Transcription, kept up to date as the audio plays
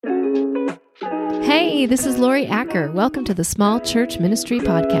Hey, this is Lori Acker. Welcome to the Small Church Ministry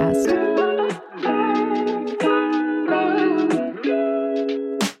Podcast.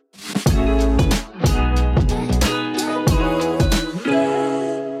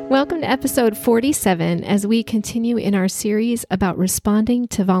 Welcome to episode 47 as we continue in our series about responding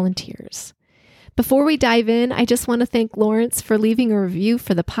to volunteers. Before we dive in, I just want to thank Lawrence for leaving a review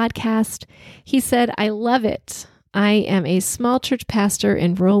for the podcast. He said, "I love it. I am a small church pastor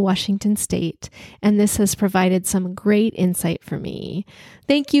in rural Washington State, and this has provided some great insight for me."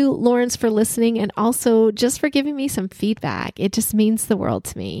 Thank you, Lawrence, for listening and also just for giving me some feedback. It just means the world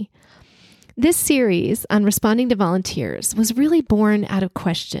to me. This series on responding to volunteers was really born out of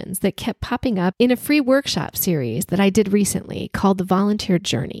questions that kept popping up in a free workshop series that I did recently called The Volunteer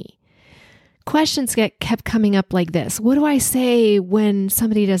Journey. Questions kept coming up like this: what do I say when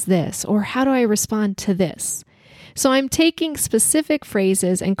somebody does this? Or how do I respond to this? So I'm taking specific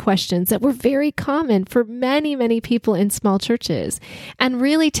phrases and questions that were very common for many, many people in small churches and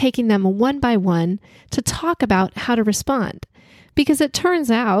really taking them one by one to talk about how to respond. Because it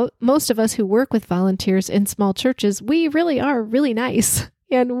turns out most of us who work with volunteers in small churches, we really are really nice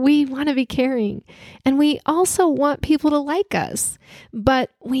and we want to be caring and we also want people to like us. But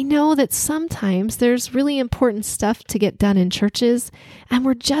we know that sometimes there's really important stuff to get done in churches and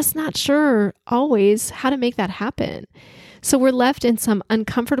we're just not sure always how to make that happen. So we're left in some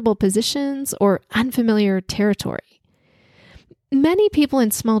uncomfortable positions or unfamiliar territory. Many people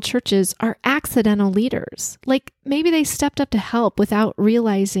in small churches are accidental leaders. Like maybe they stepped up to help without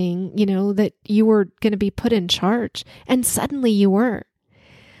realizing, that you were going to be put in charge and suddenly you were.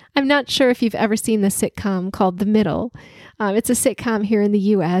 I'm not sure if you've ever seen the sitcom called The Middle. It's a sitcom here in the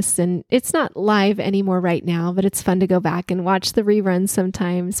U.S. and it's not live anymore right now, but it's fun to go back and watch the reruns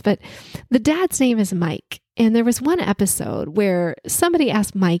sometimes. But the dad's name is Mike. And there was one episode where somebody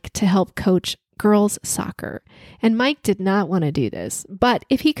asked Mike to help coach girls soccer. And Mike did not want to do this, but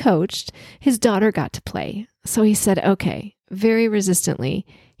if he coached, his daughter got to play. So he said, okay, very resistantly,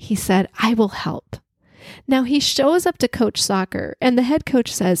 he said, "I will help." Now he shows up to coach soccer and the head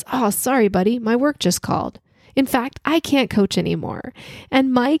coach says, "Oh, sorry, buddy, my work just called. In fact, I can't coach anymore."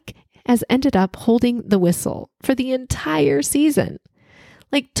 And Mike has ended up holding the whistle for the entire season.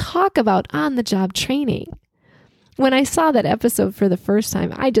 Like, talk about on-the-job training. When I saw that episode for the first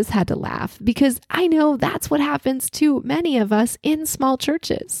time, I just had to laugh because I know that's what happens to many of us in small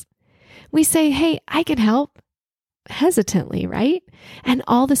churches. We say, "Hey, I can help," hesitantly, right? And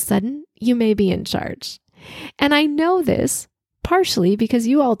all of a sudden, you may be in charge. And I know this partially because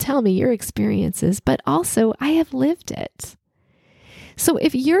you all tell me your experiences, but also I have lived it. So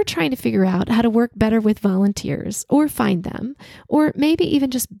if you're trying to figure out how to work better with volunteers or find them, or maybe even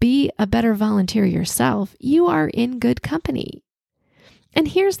just be a better volunteer yourself, you are in good company. And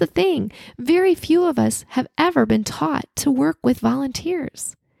here's the thing, very few of us have ever been taught to work with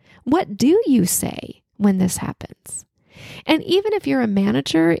volunteers. What do you say when this happens? And even if you're a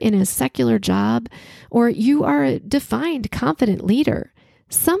manager in a secular job, or you are a defined, confident leader,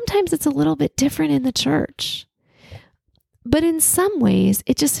 sometimes it's a little bit different in the church. But in some ways,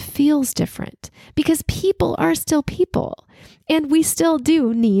 it just feels different because people are still people and we still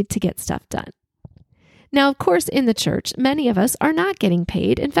do need to get stuff done. Now, of course, in the church, many of us are not getting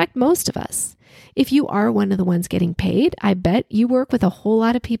paid. In fact, most of us. If you are one of the ones getting paid, I bet you work with a whole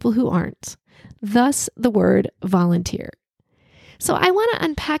lot of people who aren't. Thus, the word volunteer. So I want to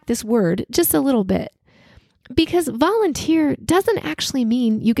unpack this word just a little bit because volunteer doesn't actually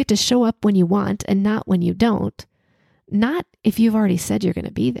mean you get to show up when you want and not when you don't. Not if you've already said you're going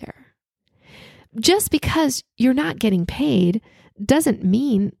to be there. Just because you're not getting paid doesn't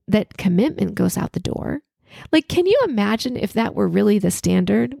mean that commitment goes out the door. Like, can you imagine if that were really the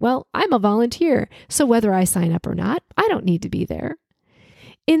standard? Well, I'm a volunteer, so whether I sign up or not, I don't need to be there.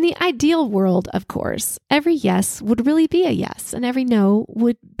 In the ideal world, of course, every yes would really be a yes, and every no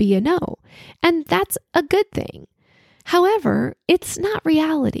would be a no. And that's a good thing. However, it's not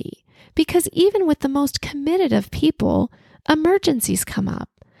reality. Because even with the most committed of people, emergencies come up.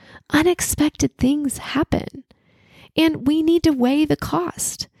 Unexpected things happen. And we need to weigh the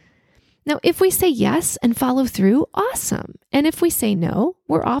cost. Now, if we say yes and follow through, awesome. And if we say no,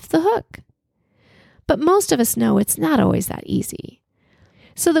 we're off the hook. But most of us know it's not always that easy.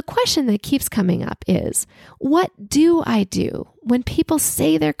 So the question that keeps coming up is, what do I do when people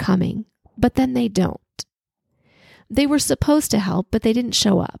say they're coming, but then they don't? They were supposed to help, but they didn't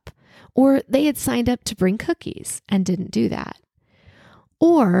show up. Or they had signed up to bring cookies and didn't do that.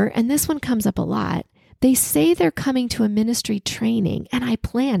 Or, and this one comes up a lot, they say they're coming to a ministry training and I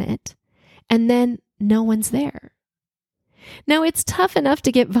plan it, and then no one's there. Now, it's tough enough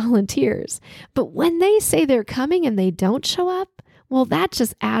to get volunteers, but when they say they're coming and they don't show up, well, that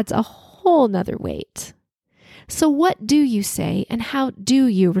just adds a whole nother weight. So what do you say and how do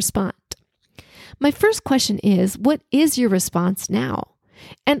you respond? My first question is, what is your response now?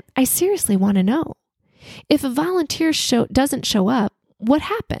 And I seriously want to know. If a volunteer doesn't show up, what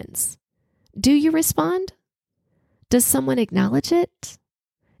happens? Do you respond? Does someone acknowledge it?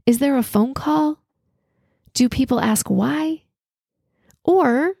 Is there a phone call? Do people ask why?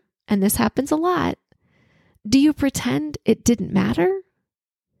 Or, and this happens a lot, do you pretend it didn't matter?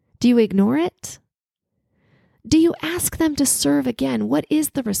 Do you ignore it? Do you ask them to serve again? What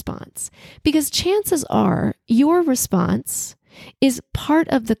is the response? Because chances are your response is part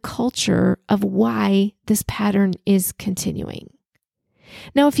of the culture of why this pattern is continuing.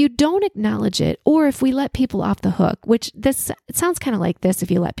 Now, if you don't acknowledge it, or if we let people off the hook, which it sounds kind of like this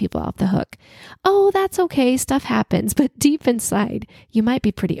if you let people off the hook. Oh, that's okay, stuff happens, but deep inside, you might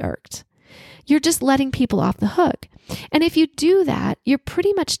be pretty irked. You're just letting people off the hook. And if you do that, you're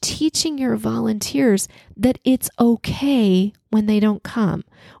pretty much teaching your volunteers that it's okay when they don't come,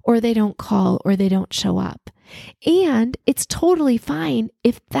 or they don't call, or they don't show up. And it's totally fine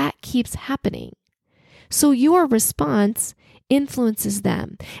if that keeps happening. So your response influences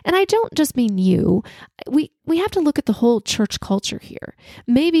them. And I don't just mean you. We have to look at the whole church culture here.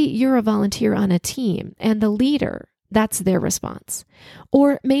 Maybe you're a volunteer on a team and the leader, that's their response.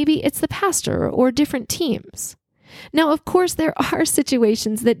 Or maybe it's the pastor or different teams. Now, of course, there are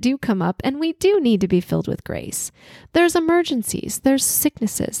situations that do come up and we do need to be filled with grace. There's emergencies, there's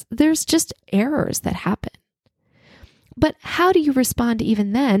sicknesses, there's just errors that happen. But how do you respond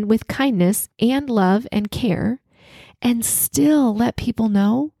even then with kindness and love and care and still let people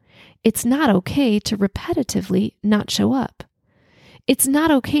know it's not okay to repetitively not show up? It's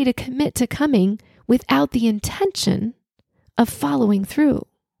not okay to commit to coming without the intention of following through.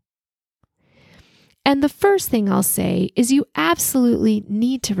 And the first thing I'll say is you absolutely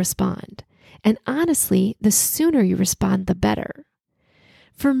need to respond. And honestly, the sooner you respond, the better.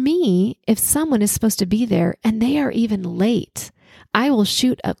 For me, if someone is supposed to be there and they are even late, I will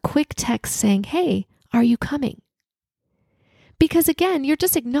shoot a quick text saying, "Hey, are you coming?" Because again, you're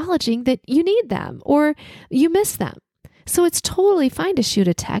just acknowledging that you need them or you miss them. So it's totally fine to shoot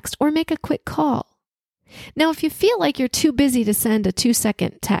a text or make a quick call. Now, if you feel like you're too busy to send a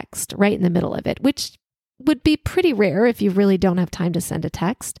 2-second text right in the middle of it, which would be pretty rare if you really don't have time to send a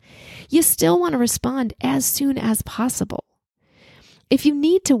text, you still want to respond as soon as possible. If you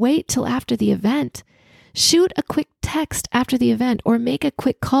need to wait till after the event, shoot a quick text after the event or make a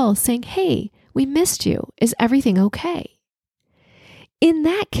quick call saying, "Hey, we missed you. Is everything okay?" In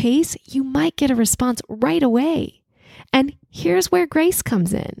that case, you might get a response right away. And here's where grace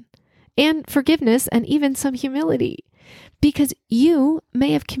comes in, and forgiveness, and even some humility, because you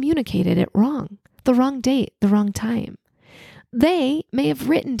may have communicated it wrong, the wrong date, the wrong time. They may have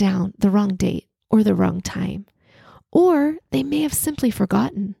written down the wrong date or the wrong time, or they may have simply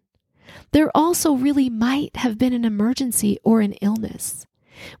forgotten. There also really might have been an emergency or an illness,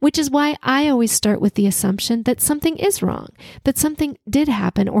 which is why I always start with the assumption that something is wrong, that something did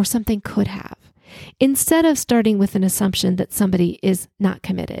happen or something could have, instead of starting with an assumption that somebody is not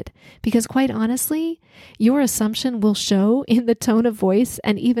committed. Because quite honestly, your assumption will show in the tone of voice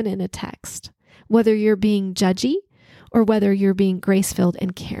and even in a text, whether you're being judgy or whether you're being grace-filled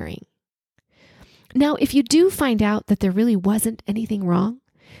and caring. Now, if you do find out that there really wasn't anything wrong,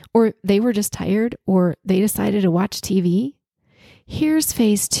 or they were just tired, or they decided to watch TV, here's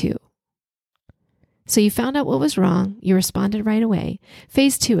phase 2. So you found out what was wrong. You responded right away.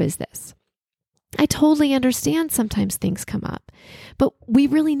 Phase 2 is this. I totally understand sometimes things come up, but we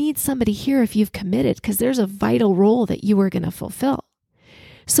really need somebody here if you've committed, because there's a vital role that you are going to fulfill.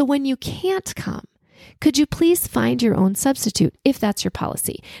 So when you can't come, could you please find your own substitute if that's your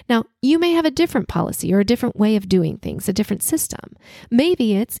policy? Now, you may have a different policy or a different way of doing things, a different system.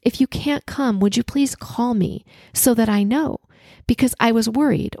 Maybe it's, if you can't come, would you please call me so that I know? Because I was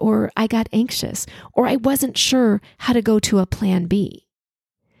worried, or I got anxious, or I wasn't sure how to go to a plan B.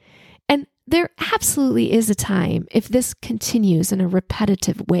 And there absolutely is a time, if this continues in a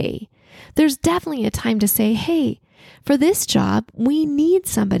repetitive way, there's definitely a time to say, "Hey, for this job, we need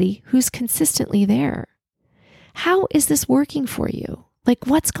somebody who's consistently there. How is this working for you? Like,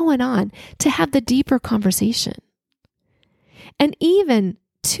 what's going on?" To have the deeper conversation. And even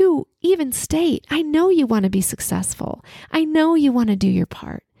state, I know you want to be successful. I know you want to do your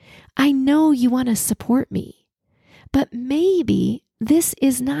part. I know you want to support me. But maybe this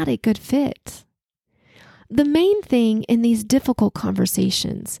is not a good fit. The main thing in these difficult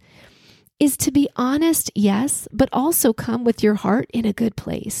conversations is to be honest, yes, but also come with your heart in a good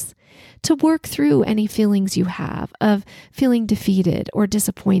place, to work through any feelings you have of feeling defeated or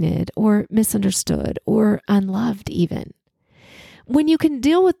disappointed or misunderstood or unloved even. When you can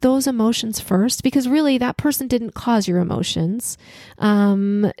deal with those emotions first, because really that person didn't cause your emotions,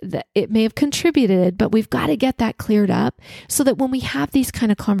 it may have contributed, but we've got to get that cleared up so that when we have these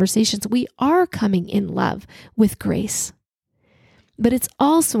kind of conversations, we are coming in love with grace. But it's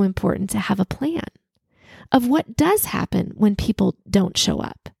also important to have a plan of what does happen when people don't show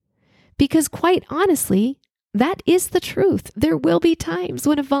up. Because quite honestly, that is the truth. There will be times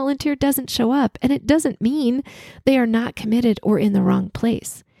when a volunteer doesn't show up, and it doesn't mean they are not committed or in the wrong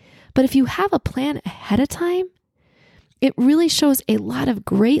place. But if you have a plan ahead of time, it really shows a lot of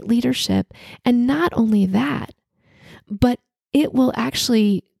great leadership. And not only that, but it will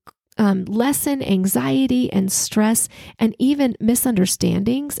actually lessen anxiety and stress and even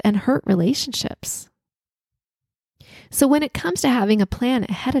misunderstandings and hurt relationships. So when it comes to having a plan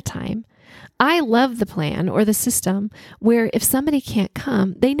ahead of time, I love the plan or the system where if somebody can't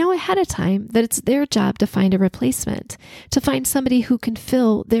come, they know ahead of time that it's their job to find a replacement, to find somebody who can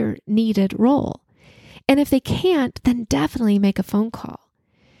fill their needed role. And if they can't, then definitely make a phone call.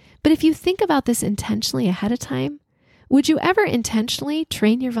 But if you think about this intentionally ahead of time, would you ever intentionally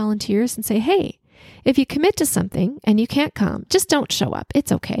train your volunteers and say, hey, if you commit to something and you can't come, just don't show up.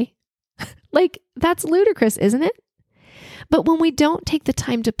 It's okay. Like, that's ludicrous, isn't it? But when we don't take the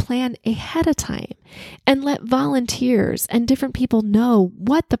time to plan ahead of time and let volunteers and different people know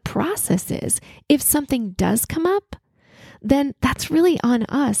what the process is, if something does come up, then that's really on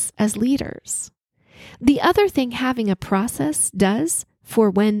us as leaders. The other thing having a process does for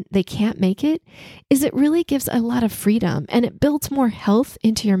when they can't make it is it really gives a lot of freedom and it builds more health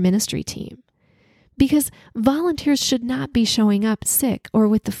into your ministry team. Because volunteers should not be showing up sick or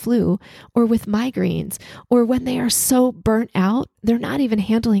with the flu or with migraines or when they are so burnt out, they're not even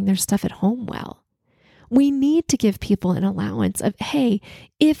handling their stuff at home well. We need to give people an allowance of, hey,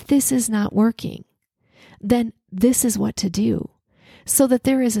 if this is not working, then this is what to do, so that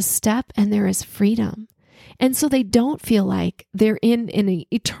there is a step and there is freedom. And so they don't feel like they're in an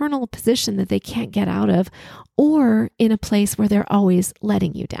eternal position that they can't get out of or in a place where they're always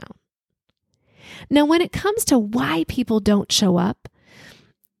letting you down. Now, when it comes to why people don't show up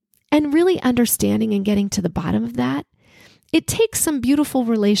and really understanding and getting to the bottom of that, it takes some beautiful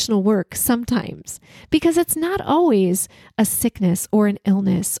relational work sometimes because it's not always a sickness or an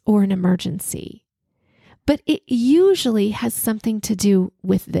illness or an emergency. But it usually has something to do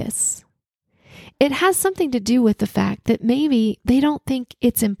with this. It has something to do with the fact that maybe they don't think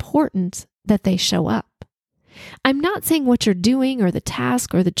it's important that they show up. I'm not saying what you're doing or the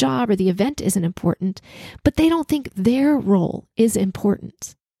task or the job or the event isn't important, but they don't think their role is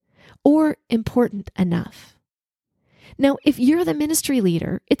important or important enough. Now, if you're the ministry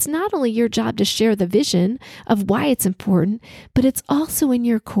leader, it's not only your job to share the vision of why it's important, but it's also in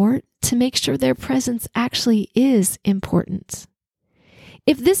your court to make sure their presence actually is important.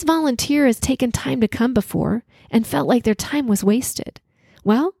 If this volunteer has taken time to come before and felt like their time was wasted,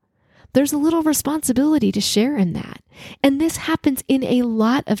 well, there's a little responsibility to share in that. And this happens in a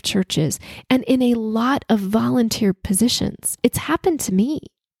lot of churches and in a lot of volunteer positions. It's happened to me.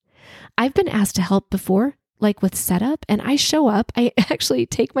 I've been asked to help before, like with setup, and I show up. I actually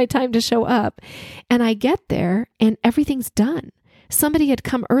take my time to show up, and I get there and everything's done. Somebody had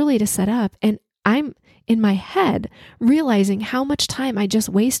come early to set up, and I'm in my head realizing how much time I just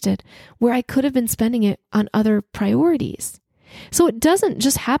wasted where I could have been spending it on other priorities. So it doesn't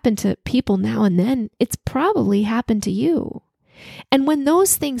just happen to people now and then, it's probably happened to you. And when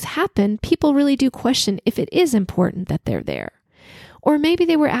those things happen, people really do question if it is important that they're there. Or maybe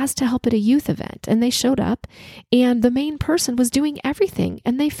they were asked to help at a youth event and they showed up and the main person was doing everything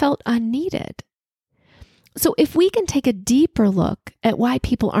and they felt unneeded. So if we can take a deeper look at why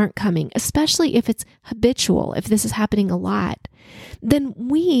people aren't coming, especially if it's habitual, if this is happening a lot, then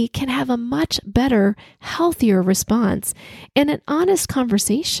we can have a much better, healthier response and an honest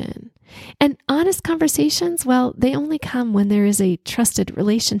conversation. And honest conversations, well, they only come when there is a trusted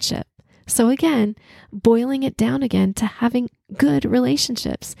relationship. So again, boiling it down again to having good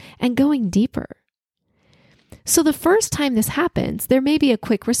relationships and going deeper. So the first time this happens, there may be a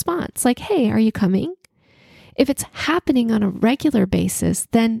quick response like, hey, are you coming? If it's happening on a regular basis,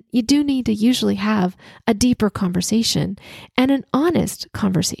 then you do need to usually have a deeper conversation and an honest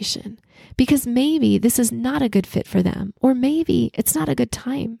conversation because maybe this is not a good fit for them, or maybe it's not a good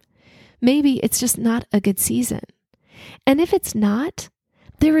time. Maybe it's just not a good season. And if it's not,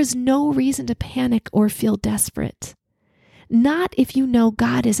 there is no reason to panic or feel desperate. Not if you know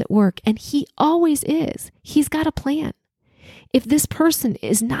God is at work, and He always is. He's got a plan. If this person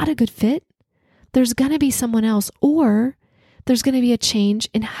is not a good fit, there's going to be someone else, or there's going to be a change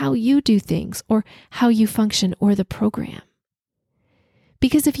in how you do things or how you function or the program.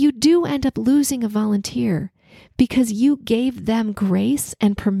 Because if you do end up losing a volunteer because you gave them grace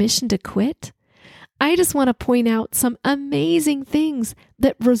and permission to quit, I just want to point out some amazing things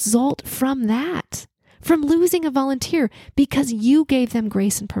that result from that, from losing a volunteer because you gave them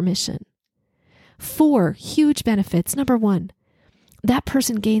grace and permission. 4 huge benefits. Number 1, that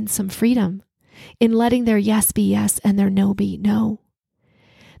person gains some freedom in letting their yes be yes and their no be no.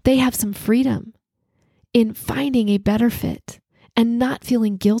 They have some freedom in finding a better fit and not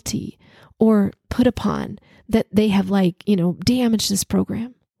feeling guilty or put upon that they have damaged this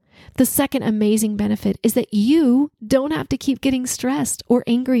program. The second amazing benefit is that you don't have to keep getting stressed or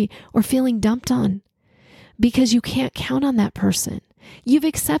angry or feeling dumped on because you can't count on that person. You've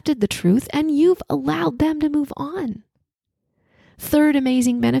accepted the truth and you've allowed them to move on. Third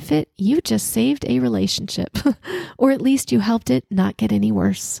amazing benefit, you just saved a relationship, or at least you helped it not get any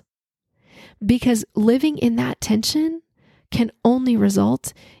worse. Because living in that tension can only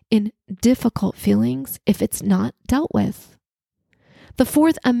result in difficult feelings if it's not dealt with. The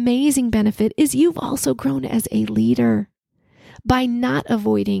fourth amazing benefit is you've also grown as a leader. By not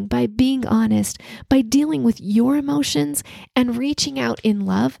avoiding, by being honest, by dealing with your emotions and reaching out in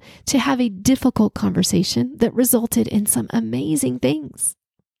love to have a difficult conversation that resulted in some amazing things.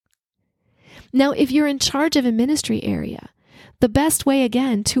 Now, if you're in charge of a ministry area, the best way,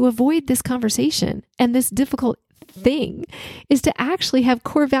 again, to avoid this conversation and this difficult thing is to actually have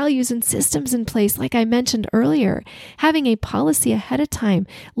core values and systems in place, like I mentioned earlier, having a policy ahead of time,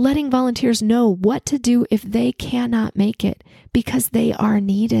 letting volunteers know what to do if they cannot make it because they are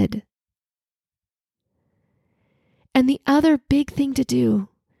needed. And the other big thing to do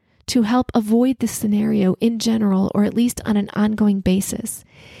to help avoid this scenario in general, or at least on an ongoing basis,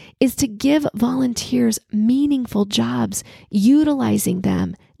 is to give volunteers meaningful jobs, utilizing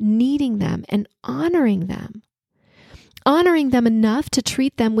them, needing them, and honoring them. Honoring them enough to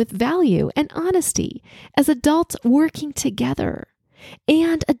treat them with value and honesty as adults working together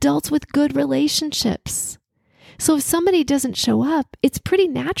and adults with good relationships. So if somebody doesn't show up, it's pretty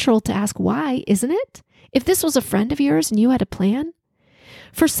natural to ask why, isn't it? If this was a friend of yours and you had a plan,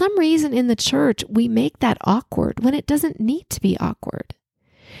 for some reason in the church, we make that awkward when it doesn't need to be awkward.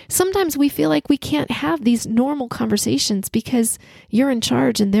 Sometimes we feel like we can't have these normal conversations because you're in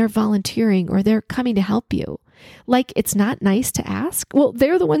charge and they're volunteering or they're coming to help you. Like it's not nice to ask? Well,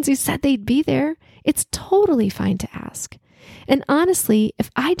 they're the ones who said they'd be there. It's totally fine to ask. And honestly, if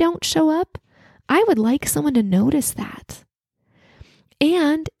I don't show up, I would like someone to notice that.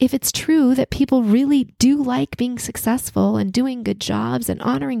 And if it's true that people really do like being successful and doing good jobs and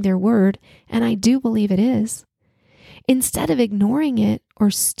honoring their word, and I do believe it is, instead of ignoring it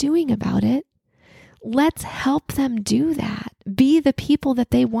or stewing about it, let's help them do that. Be the people that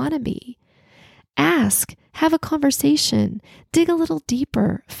they want to be. Ask, have a conversation, dig a little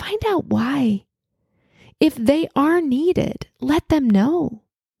deeper, find out why. If they are needed, let them know.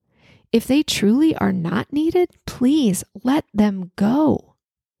 If they truly are not needed, please let them go.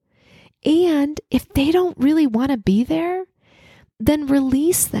 And if they don't really want to be there, then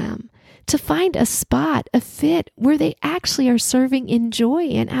release them to find a spot, a fit where they actually are serving in joy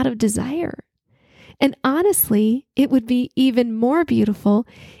and out of desire. And honestly, it would be even more beautiful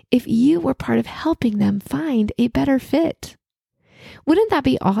if you were part of helping them find a better fit. Wouldn't that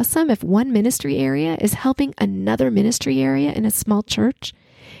be awesome if one ministry area is helping another ministry area in a small church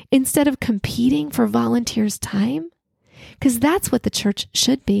instead of competing for volunteers' time? Because that's what the church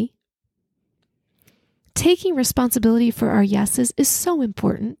should be. Taking responsibility for our yeses is so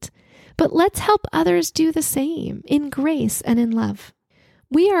important, but let's help others do the same in grace and in love.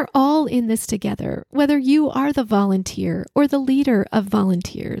 We are all in this together, whether you are the volunteer or the leader of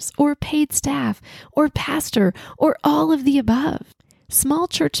volunteers or paid staff or pastor or all of the above. Small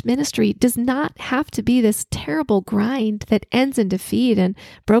church ministry does not have to be this terrible grind that ends in defeat and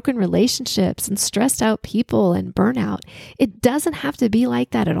broken relationships and stressed out people and burnout. It doesn't have to be like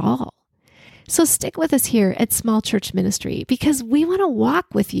that at all. So stick with us here at Small Church Ministry because we want to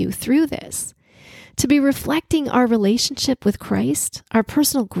walk with you through this. To be reflecting our relationship with Christ, our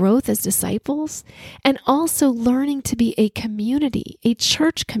personal growth as disciples, and also learning to be a community, a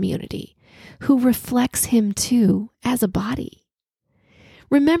church community, who reflects Him too as a body.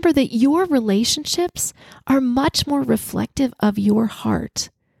 Remember that your relationships are much more reflective of your heart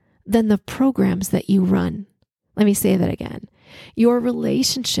than the programs that you run. Let me say that again. Your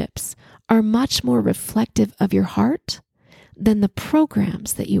relationships are much more reflective of your heart than the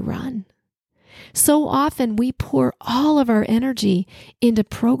programs that you run. So often we pour all of our energy into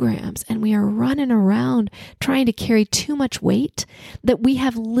programs and we are running around trying to carry too much weight that we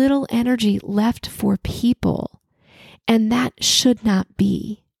have little energy left for people. And that should not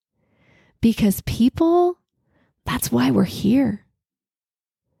be. Because people, that's why we're here.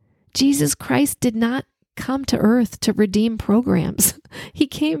 Jesus Christ did not come to earth to redeem programs. He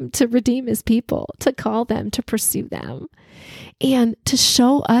came to redeem his people, to call them, to pursue them, and to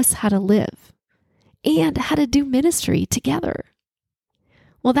show us how to live and how to do ministry together.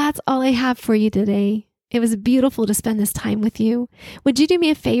 Well, that's all I have for you today. It was beautiful to spend this time with you. Would you do me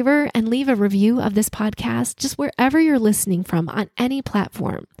a favor and leave a review of this podcast just wherever you're listening from on any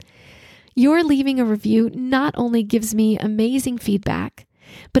platform? Your leaving a review not only gives me amazing feedback,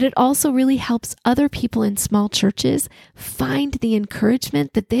 but it also really helps other people in small churches find the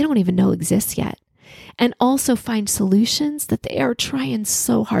encouragement that they don't even know exists yet, and also find solutions that they are trying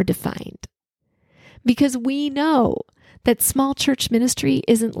so hard to find. Because we know that small church ministry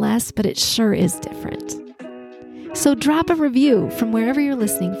isn't less, but it sure is different. So drop a review from wherever you're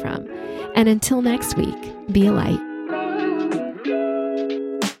listening from. And until next week, be a light.